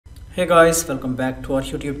Hey guys, welcome back to our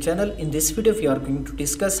YouTube channel. In this video, we are going to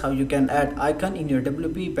discuss how you can add icon in your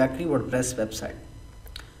WP Bakery WordPress website.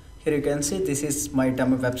 Here you can see this is my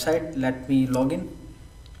demo website. Let me log in.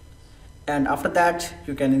 And after that,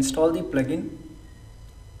 you can install the plugin.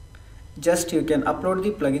 You can upload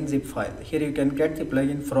the plugin zip file. Here you can get the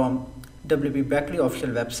plugin from WP Bakery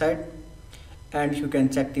official website and you can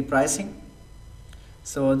check the pricing.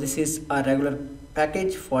 So this is a regular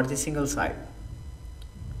package for the single site.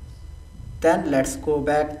 Then let's go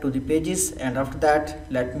back to the pages, and after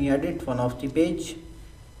that let me edit one of the page.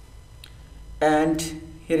 And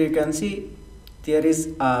here you can see there is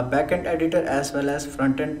a backend editor as well as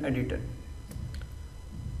front-end editor.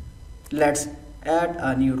 Let's add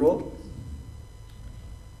a new row,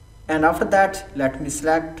 and after that let me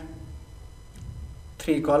select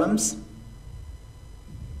 3 columns.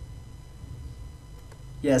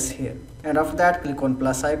 Yes, here, and after that click on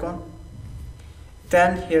plus icon.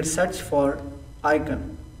 Then here search for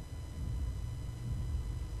icon,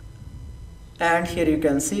 and here you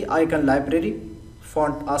can see icon library,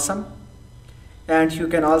 font awesome, and you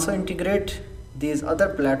can also integrate these other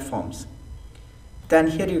platforms. Then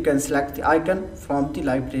here you can select the icon from the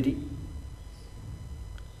library.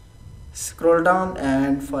 Scroll down,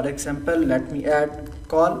 and for example let me add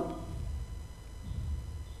call.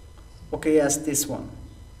 Okay, yes, this one.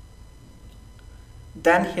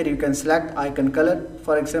 Then here you can select icon color.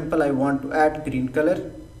 For example, I want to add green color.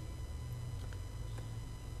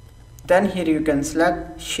 Then here you can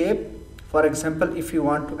select shape. For example, if you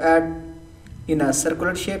want to add in a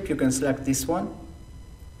circular shape, you can select this one.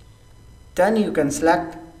 Then you can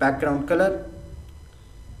select background color.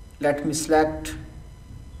 Let me select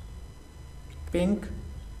pink.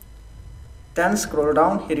 Then scroll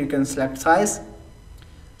down. Here you can select size.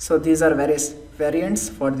 So these are various variants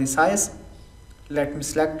for the size. Let me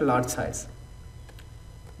select large size.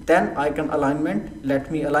 Then icon alignment,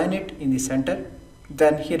 let me align it in the center.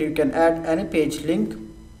 Then here you can add any page link.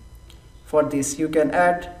 For this you can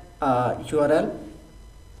add a URL.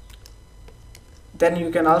 Then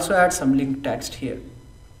you can also add some link text here.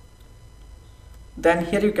 Then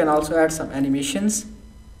here you can also add some animations.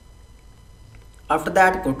 After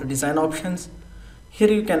that, go to design options.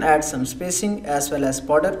 Here you can add some spacing as well as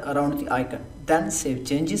border around the icon. Then save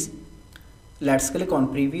changes. Let's click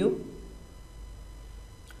on preview.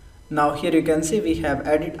 Now here you can see we have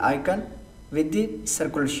added icon with the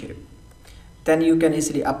circle shape. Then you can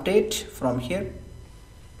easily update from here.